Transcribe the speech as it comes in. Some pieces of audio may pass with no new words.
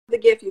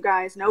gift, you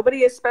guys.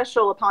 Nobody is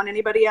special upon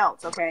anybody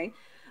else, okay?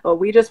 Well,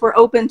 we just were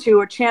open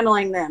to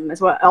channeling them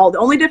is what the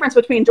only difference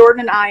between Jordan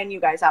and I and you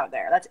guys out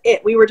there. That's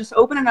it. We were just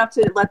open enough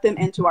to let them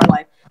into our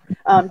life.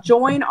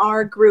 Join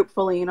our group,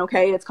 Feline,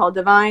 okay? It's called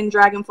Divine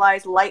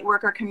Dragonflies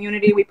Lightworker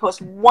Community. We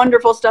post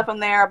wonderful stuff in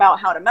there about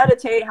how to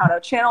meditate, how to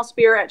channel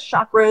spirit,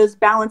 chakras,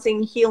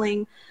 balancing,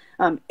 healing,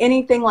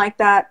 anything like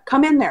that.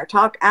 Come in there,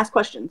 talk, ask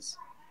questions.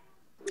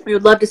 We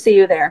would love to see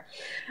you there.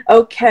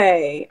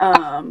 Okay,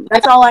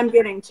 that's all I'm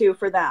getting to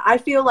for that. I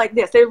feel like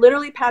this. They're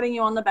literally patting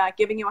you on the back,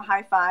 giving you a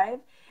high five,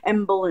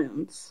 and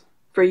balloons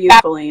for you,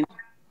 Feline.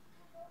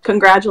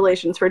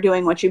 Congratulations for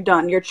doing what you've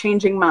done. You're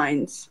changing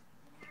minds.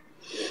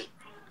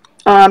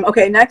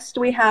 Okay, next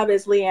we have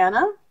is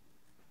Leanna.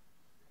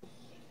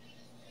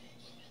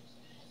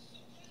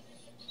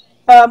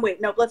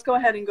 Wait, no, let's go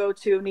ahead and go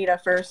to Nita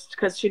first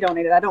because she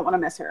donated. I don't want to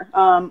miss her.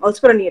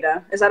 Let's go to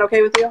Nita. Is that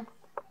okay with you?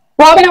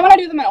 Well, I mean, I want to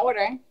do them in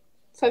order.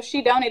 So if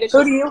she donated.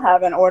 Who do you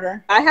have in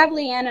order? I have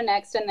Leanna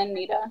next and then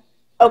Nita.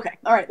 Okay,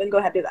 all right, then go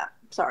ahead and do that.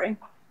 Sorry.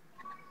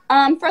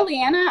 For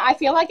Leanna, I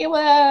feel like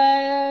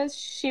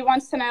she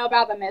wants to know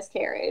about the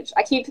miscarriage.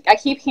 I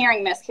keep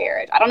hearing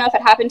miscarriage. I don't know if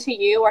it happened to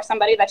you or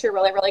somebody that you're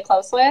really, really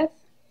close with.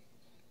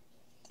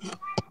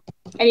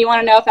 And you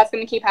want to know if that's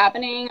going to keep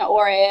happening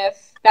or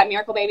if that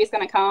miracle baby is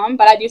going to come.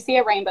 But I do see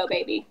a rainbow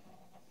baby.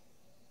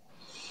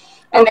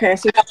 And okay,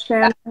 so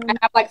I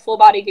have like full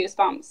body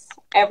goosebumps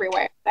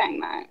everywhere saying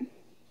that. And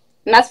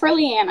that's for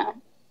Leanna.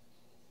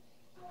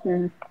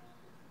 Hmm.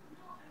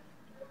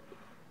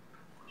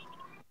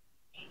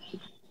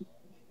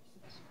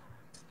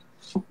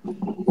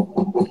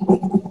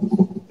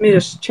 Let me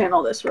just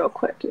channel this real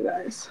quick, you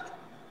guys.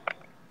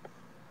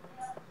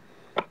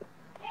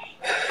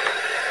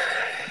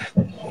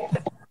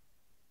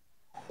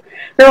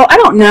 Girl, I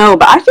don't know,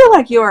 but I feel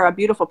like you are a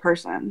beautiful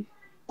person.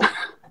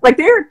 Like,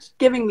 they're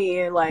giving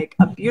me, like,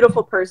 a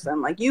beautiful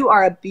person. Like, you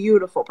are a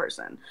beautiful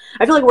person.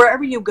 I feel like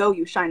wherever you go,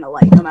 you shine a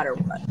light, no matter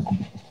what.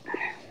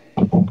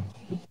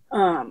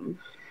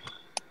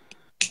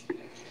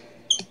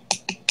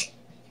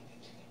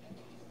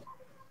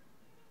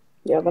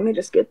 Yeah, let me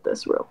just get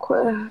this real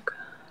quick.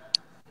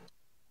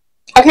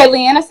 Okay,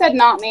 Leanna said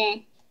not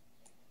me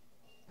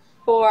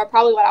for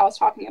probably what I was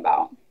talking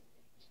about.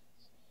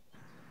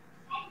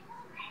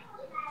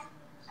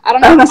 I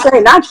don't know. I'm going to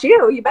say, not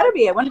you. You better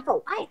be a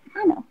wonderful light.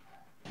 I know.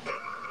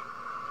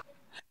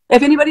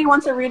 If anybody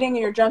wants a reading and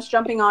you're just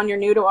jumping on, you're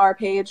new to our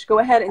page, go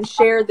ahead and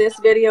share this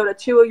video to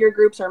 2 of your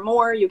groups or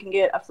more. You can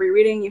get a free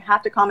reading. You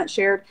have to comment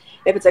shared.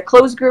 If it's a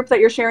closed group that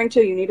you're sharing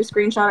to, you need to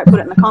screenshot it, put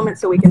it in the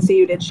comments so we can see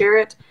you did share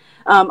it.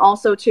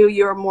 Also, too,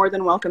 you're more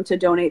than welcome to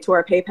donate to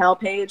our PayPal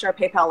page. Our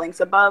PayPal link's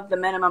above. The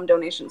minimum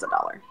donation's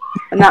 $1.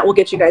 And that will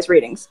get you guys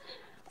readings.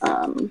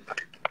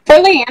 For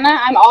Leanna,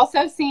 I'm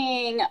also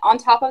seeing, on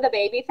top of the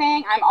baby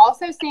thing, I'm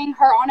also seeing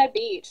her on a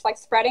beach, like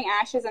spreading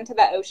ashes into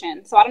the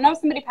ocean. So I don't know if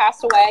somebody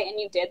passed away and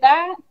you did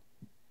that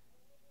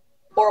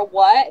or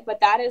what, but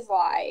that is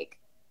like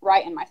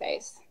right in my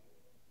face.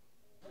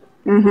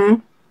 Mm-hmm.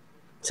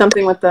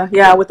 Something with the,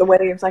 yeah, with the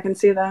waves. I can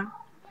see that.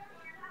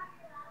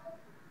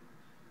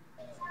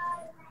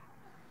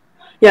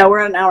 Yeah, we're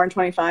at 1 hour and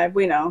 25.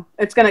 We know.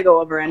 It's going to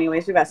go over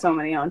anyways. We've got so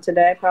many on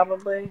today,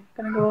 probably.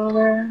 Going to go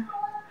over.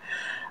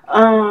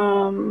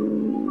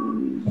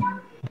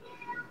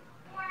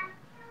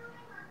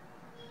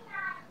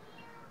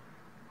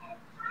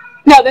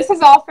 No, this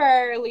is all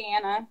for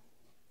Leanna.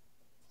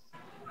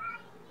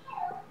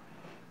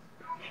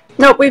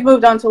 Nope, we've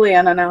moved on to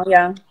Leanna now.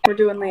 Yeah, we're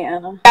doing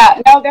Leanna.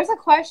 Yeah, no, there's a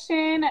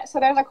question. So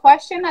there's a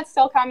question that's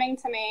still coming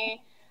to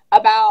me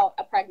about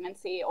a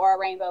pregnancy or a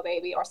rainbow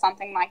baby or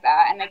something like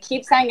that. And they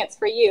keep saying it's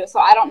for you. So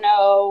I don't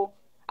know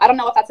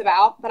what that's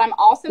about. But I'm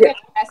also getting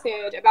a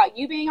message about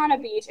you being on a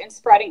beach and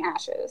spreading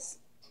ashes.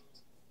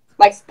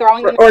 Like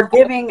throwing them or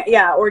giving,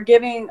 yeah, or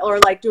giving, or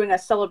like doing a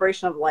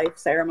celebration of life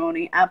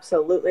ceremony.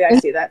 Absolutely. I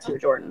see that too,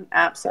 Jordan.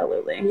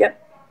 Absolutely.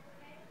 Yep.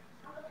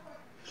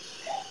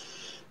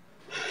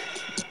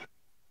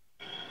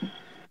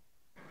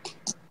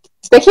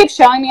 They keep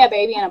showing me a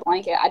baby in a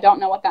blanket. I don't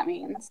know what that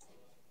means.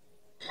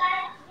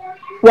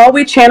 While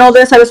we channel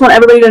this, I just want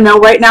everybody to know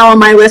right now on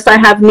my list, I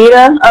have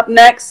Nita up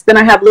next, then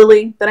I have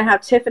Lily, then I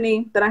have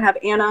Tiffany, then I have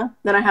Anna,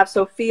 then I have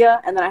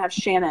Sophia, and then I have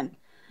Shannon.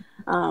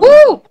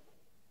 Woo!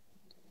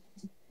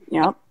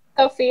 Yep.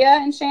 Sophia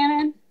and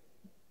Shannon?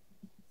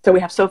 So we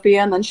have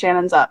Sophia and then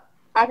Shannon's up.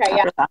 Okay,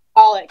 yeah. I'll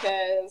call it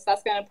because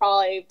that's going to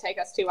probably take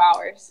us 2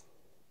 hours.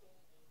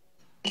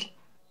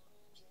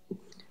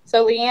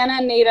 So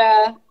Leanna,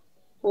 Nita,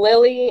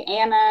 Lily,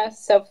 Anna,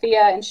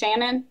 Sophia, and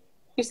Shannon,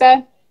 you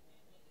said?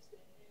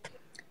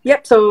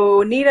 Yep,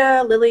 so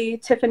Nita, Lily,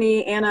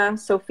 Tiffany, Anna,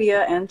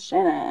 Sophia, and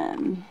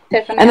Shannon.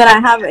 Tiffany. And then I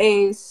have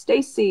a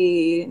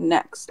Stacy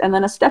next, and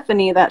then a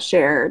Stephanie that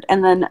shared,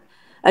 and then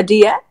a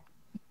Diet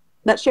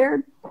that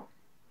shared.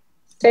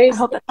 Stacey. I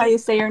hope that's how you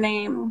say your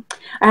name.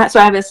 So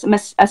I have a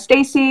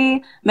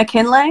Stacy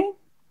McKinley,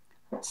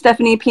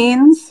 Stephanie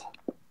Pens,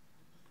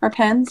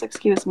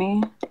 excuse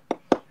me.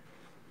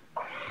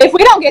 If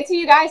we don't get to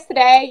you guys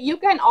today, you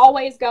can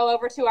always go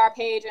over to our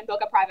page and book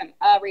a private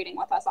reading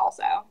with us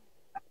also.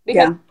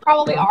 Because we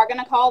probably are going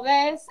to call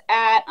this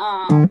at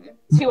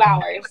 2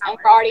 hours, and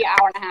we're already an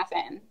hour and a half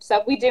in. So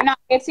if we do not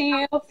get to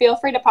you, feel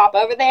free to pop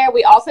over there.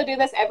 We also do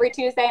this every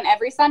Tuesday and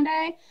every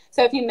Sunday.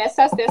 So if you missed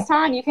us this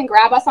time, you can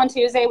grab us on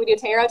Tuesday. We do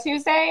Tarot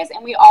Tuesdays,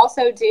 and we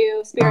also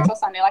do Spiritual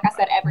Sunday, like I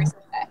said, every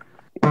Sunday.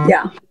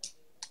 Yeah.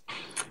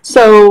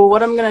 So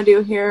what I'm going to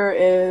do here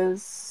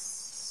is...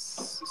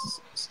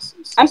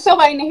 I'm still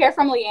waiting to hear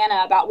from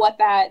Leanna about what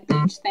that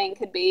beach thing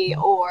could be,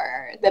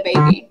 or the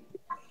baby.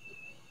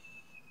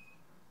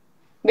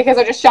 Because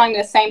they're just showing me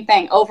the same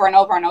thing over and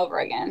over and over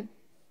again.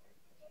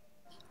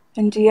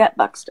 And Diet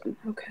Buxton.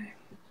 Okay.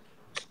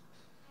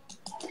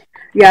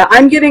 Yeah,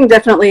 I'm getting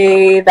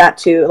definitely that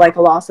too, like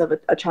a loss of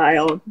a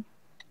child.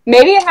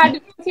 Maybe it had to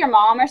do with your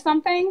mom or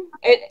something.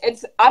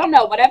 It's I don't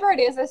know. Whatever it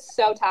is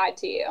so tied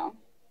to you.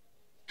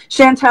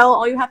 Chantel,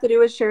 all you have to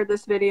do is share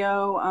this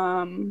video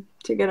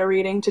to get a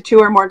reading to 2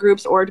 or more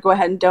groups, or to go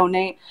ahead and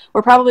donate.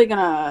 We're probably going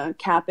to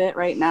cap it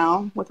right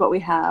now with what we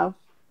have.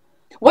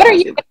 What are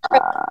you...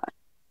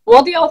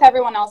 We'll deal with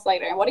everyone else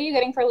later. What are you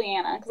getting for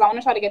Leanna? Because I want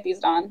to try to get these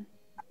done.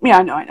 Yeah,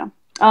 I know.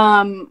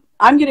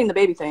 I'm getting the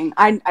baby thing.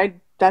 I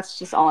that's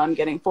just all I'm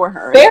getting for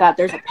her. Is that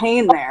there's a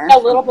pain there. A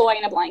little boy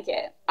in a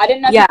blanket. I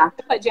didn't know if you had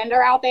to put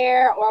gender out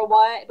there or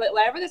what, but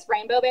whatever this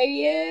rainbow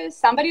baby is,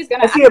 somebody's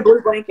gonna. I see a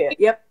blue blanket.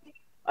 Yep,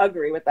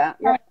 agree with that.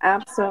 Yep,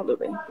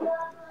 absolutely.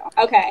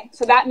 Okay,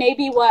 so that may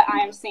be what I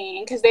am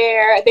seeing, because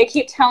they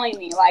keep telling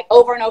me like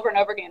over and over and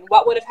over again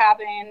what would have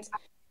happened.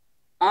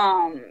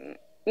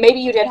 Maybe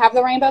you did have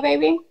the rainbow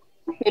baby.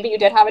 Maybe you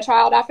did have a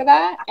child after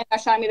that, and they're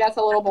showing me that's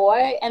a little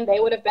boy, and they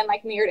would have been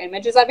like mirrored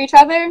images of each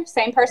other,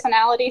 same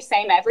personality,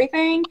 same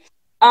everything,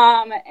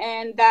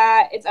 and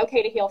that it's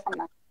okay to heal from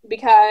that,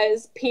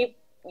 because you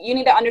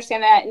need to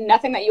understand that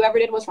nothing that you ever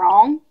did was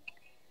wrong,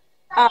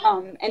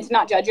 and to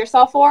not judge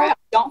yourself for it. I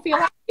don't feel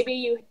like maybe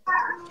you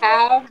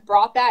have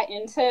brought that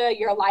into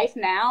your life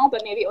now,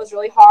 but maybe it was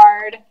really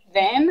hard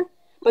then,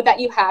 but that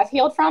you have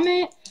healed from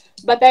it.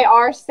 But they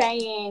are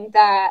saying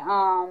that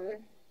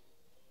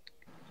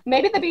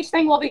maybe the beach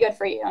thing will be good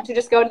for you, to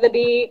just go to the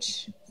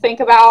beach, think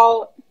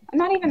about,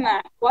 not even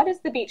that. What is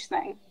the beach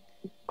thing?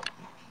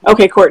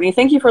 Okay, Courtney,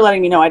 thank you for letting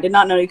me know. I did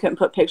not know you couldn't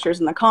put pictures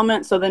in the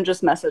comments, so then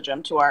just message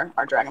them to our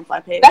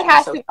Dragonfly page. That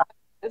has to be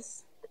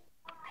this.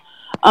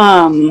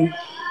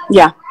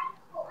 Yeah.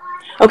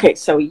 Okay,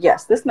 so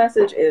yes, this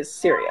message is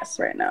serious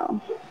right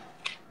now.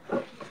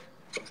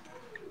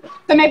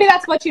 So maybe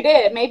that's what you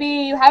did. Maybe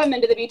you haven't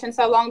been to the beach in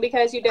so long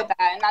because you did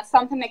that. And that's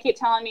something they keep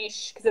telling me,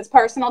 because it's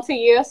personal to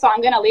you. So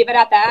I'm going to leave it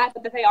at that.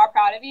 But that they are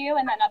proud of you,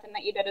 and that nothing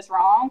that you did is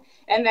wrong.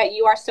 And that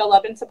you are still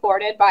loved and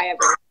supported by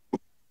everyone.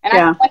 And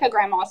I feel like a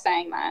grandma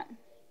saying that.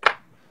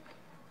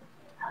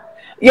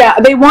 Yeah,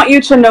 they want you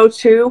to know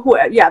too.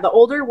 The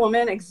older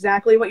woman,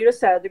 exactly what you just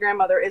said, the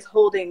grandmother, is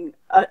holding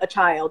a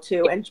child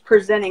too, and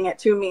presenting it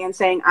to me and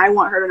saying, I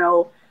want her to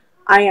know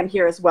I am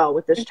here as well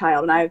with this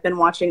child, and I've been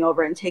watching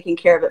over and taking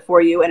care of it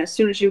for you, and as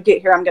soon as you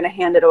get here, I'm going to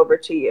hand it over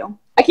to you.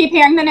 I keep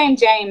hearing the name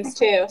James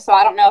too, so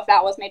I don't know if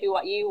that was maybe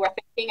what you were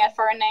thinking of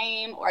for a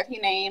name, or if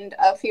you named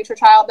a future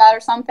child that or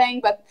something,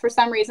 but for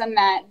some reason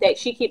that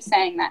she keeps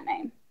saying that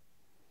name.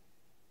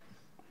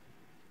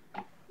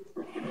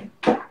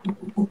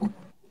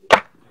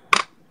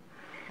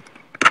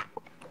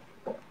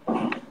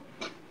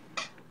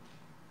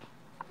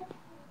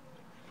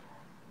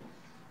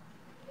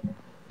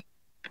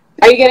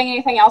 Are you getting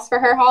anything else for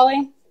her,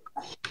 Holly?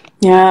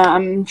 Yeah,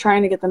 I'm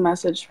trying to get the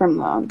message from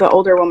the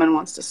older woman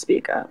wants to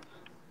speak up.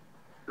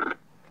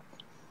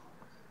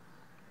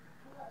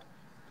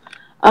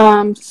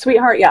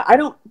 Sweetheart, yeah,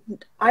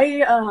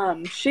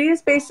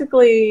 she's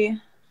basically,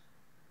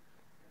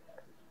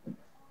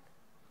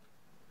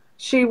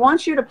 she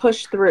wants you to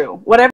push through whatever